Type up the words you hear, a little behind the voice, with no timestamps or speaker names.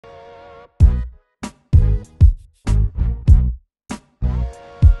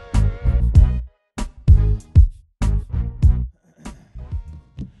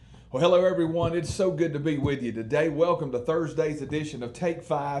Well, hello everyone. It's so good to be with you today. Welcome to Thursday's edition of Take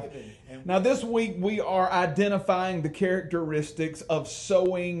 5. Now this week we are identifying the characteristics of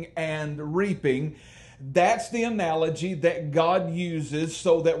sowing and reaping. That's the analogy that God uses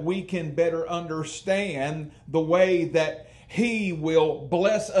so that we can better understand the way that He will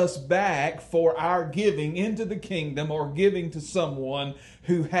bless us back for our giving into the kingdom or giving to someone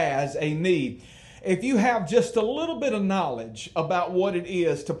who has a need. If you have just a little bit of knowledge about what it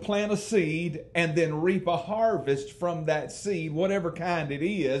is to plant a seed and then reap a harvest from that seed, whatever kind it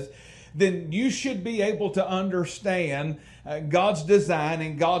is, then you should be able to understand God's design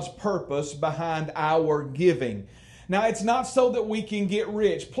and God's purpose behind our giving. Now, it's not so that we can get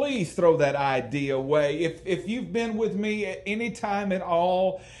rich. Please throw that idea away. If you've been with me at any time at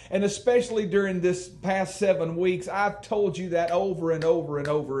all, and especially during this past 7 weeks, I've told you that over and over and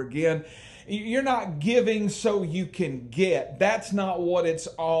over again. You're not giving so you can get. That's not what it's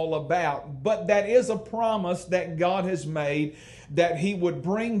all about. But that is a promise that God has made that He would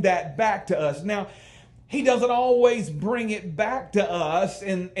bring that back to us. Now, He doesn't always bring it back to us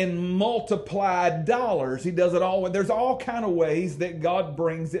in multiplied dollars. He does it always. There's all kind of ways that God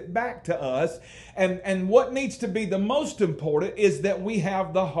brings it back to us. And what needs to be the most important is that we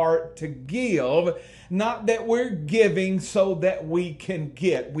have the heart to give, not that we're giving so that we can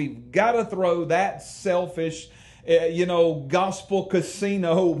get. We've got to throw that selfish, gospel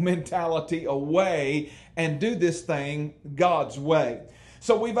casino mentality away and do this thing God's way.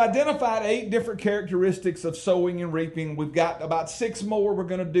 So we've identified 8 different characteristics of sowing and reaping. We've got about 6 more we're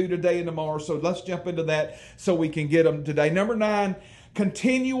going to do today and tomorrow. So let's jump into that so we can get them today. Number 9,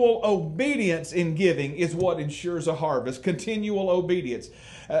 continual obedience in giving is what ensures a harvest. Continual obedience.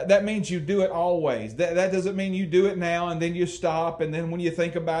 That means you do it always. That doesn't mean you do it now and then you stop, and then when you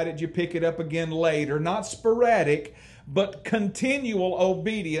think about it, you pick it up again later. Not sporadic, but continual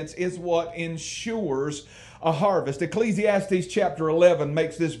obedience is what ensures a harvest. Ecclesiastes chapter 11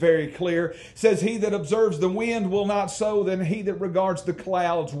 makes this very clear. It says, "He that observes the wind will not sow, then he that regards the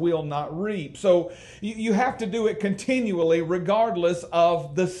clouds will not reap." So you have to do it continually regardless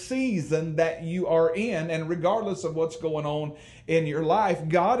of the season that you are in and regardless of what's going on in your life.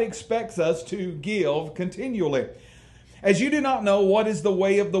 God expects us to give continually. "As you do not know what is the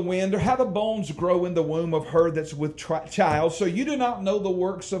way of the wind, or how the bones grow in the womb of her that's with child, so you do not know the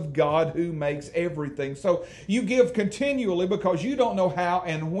works of God who makes everything." So you give continually because you don't know how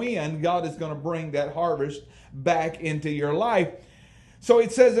and when God is going to bring that harvest back into your life. So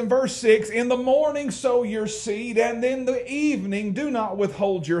it says in verse 6, "In the morning sow your seed, and in the evening do not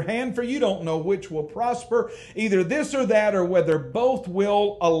withhold your hand, for you don't know which will prosper, either this or that, or whether both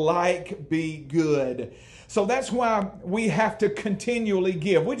will alike be good." So that's why we have to continually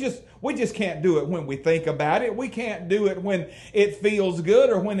give. We just can't do it when we think about it. We can't do it when it feels good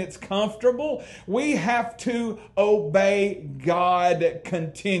or when it's comfortable. We have to obey God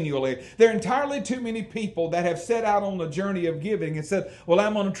continually. There are entirely too many people that have set out on the journey of giving and said, "Well,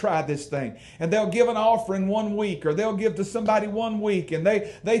 I'm going to try this thing." And they'll give an offering 1 week, or they'll give to somebody 1 week, and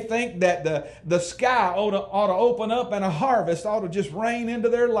they think that the sky ought to open up and a harvest ought to just rain into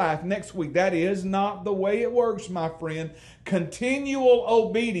their life next week. That is not the way it works, my friend. Continual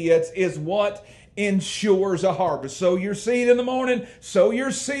obedience is what ensures a harvest. Sow your seed in the morning, sow your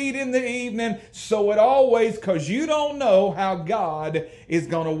seed in the evening, sow it always, because you don't know how God is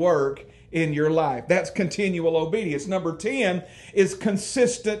going to work in your life. That's continual obedience. Number 10 is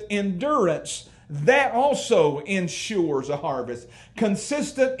consistent endurance. That also ensures a harvest.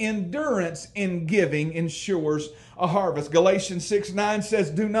 Consistent endurance in giving ensures a harvest. Galatians 6:9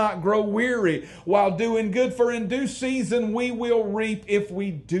 says, "Do not grow weary while doing good, for in due season we will reap if we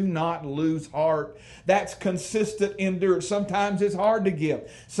do not lose heart." That's consistent endurance. Sometimes it's hard to give.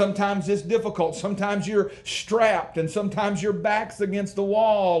 Sometimes it's difficult. Sometimes you're strapped, and sometimes your back's against the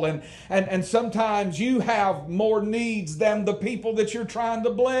wall, and sometimes you have more needs than the people that you're trying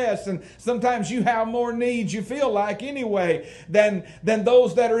to bless, and sometimes you have more needs, you feel like anyway, than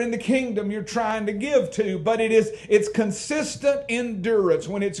those that are in the kingdom you're trying to give to. But it's consistent endurance.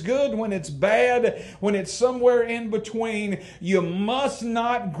 When it's good, when it's bad, when it's somewhere in between, you must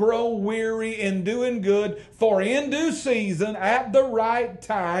not grow weary in doing good, for in due season, at the right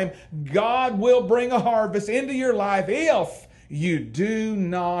time, God will bring a harvest into your life if you do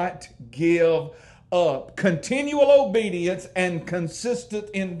not give up. Continual obedience and consistent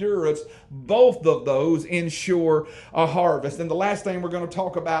endurance, both of those ensure a harvest. And the last thing we're going to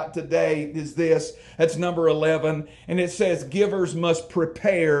talk about today is this. That's number 11. And it says, givers must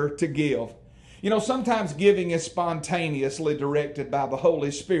prepare to give. You know, sometimes giving is spontaneously directed by the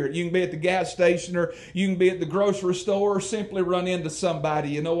Holy Spirit. You can be at the gas station, or you can be at the grocery store, or simply run into somebody,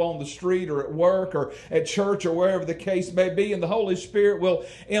 you know, on the street or at work or at church or wherever the case may be, and the Holy Spirit will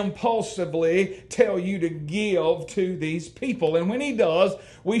impulsively tell you to give to these people. And when He does,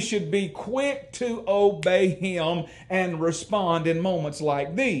 we should be quick to obey Him and respond in moments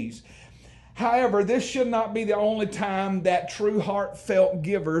like these. However, this should not be the only time that true heartfelt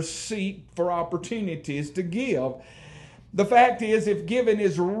givers seek for opportunities to give. The fact is, if giving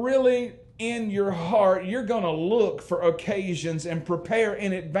is really in your heart, you're going to look for occasions and prepare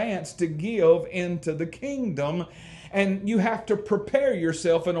in advance to give into the kingdom. And you have to prepare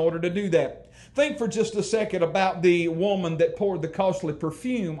yourself in order to do that. Think for just a second about the woman that poured the costly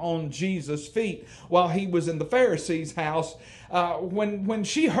perfume on Jesus' feet while He was in the Pharisee's house. When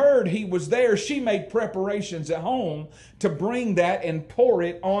she heard He was there, she made preparations at home to bring that and pour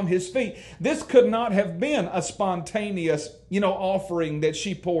it on His feet. This could not have been a spontaneous, offering that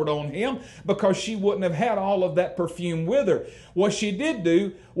she poured on Him, because she wouldn't have had all of that perfume with her. What she did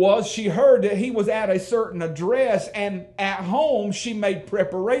do was she heard that He was at a certain address, and at home she made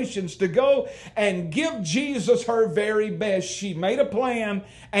preparations to go and give Jesus her very best. She made a plan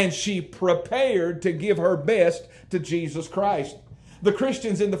and she prepared to give her best to Jesus Christ. The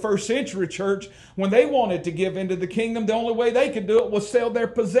Christians in the first century church, when they wanted to give into the kingdom, the only way they could do it was sell their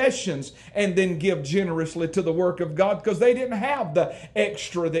possessions and then give generously to the work of God, because they didn't have the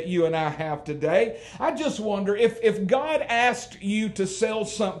extra that you and I have today. I just wonder if God asked you to sell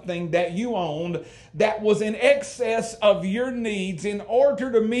something that you owned that was in excess of your needs in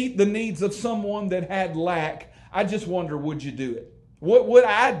order to meet the needs of someone that had lack, I just wonder, would you do it? Would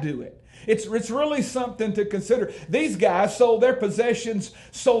I do it? It's really something to consider. These guys sold their possessions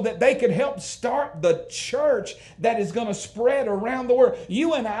so that they could help start the church that is going to spread around the world.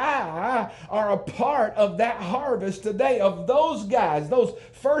 You and I are a part of that harvest today, of those guys, those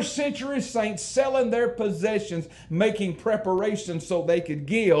first century saints selling their possessions, making preparations so they could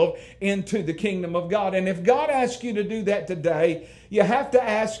give into the kingdom of God. And if God asks you to do that today, you have to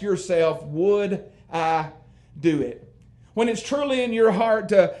ask yourself, would I do it? When it's truly in your heart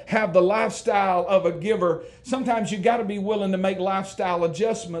to have the lifestyle of a giver, sometimes you've got to be willing to make lifestyle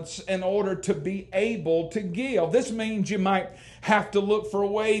adjustments in order to be able to give. This means you might have to look for a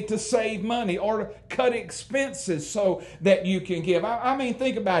way to save money or cut expenses so that you can give. I mean,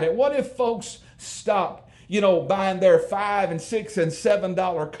 think about it. What if folks stopped buying their $5 and $6 and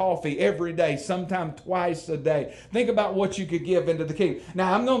 $7 coffee every day, sometime twice a day? Think about what you could give into the kingdom.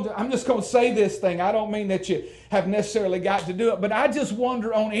 Now, I'm just going to say this thing. I don't mean that you have necessarily got to do it, but I just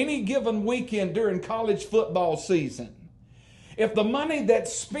wonder, on any given weekend during college football season, if the money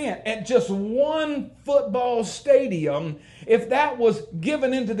that's spent at just one football stadium, if that was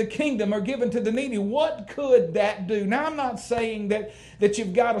given into the kingdom or given to the needy, what could that do? Now, I'm not saying that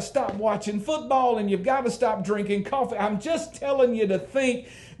you've got to stop watching football and you've got to stop drinking coffee. I'm just telling you to think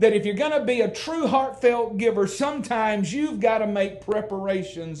that if you're going to be a true heartfelt giver, sometimes you've got to make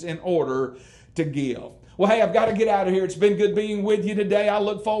preparations in order to give. Well, hey, I've got to get out of here. It's been good being with you today. I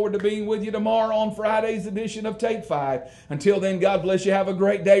look forward to being with you tomorrow on Friday's edition of Take 5. Until then, God bless you. Have a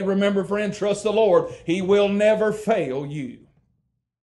great day. Remember, friend, trust the Lord. He will never fail you.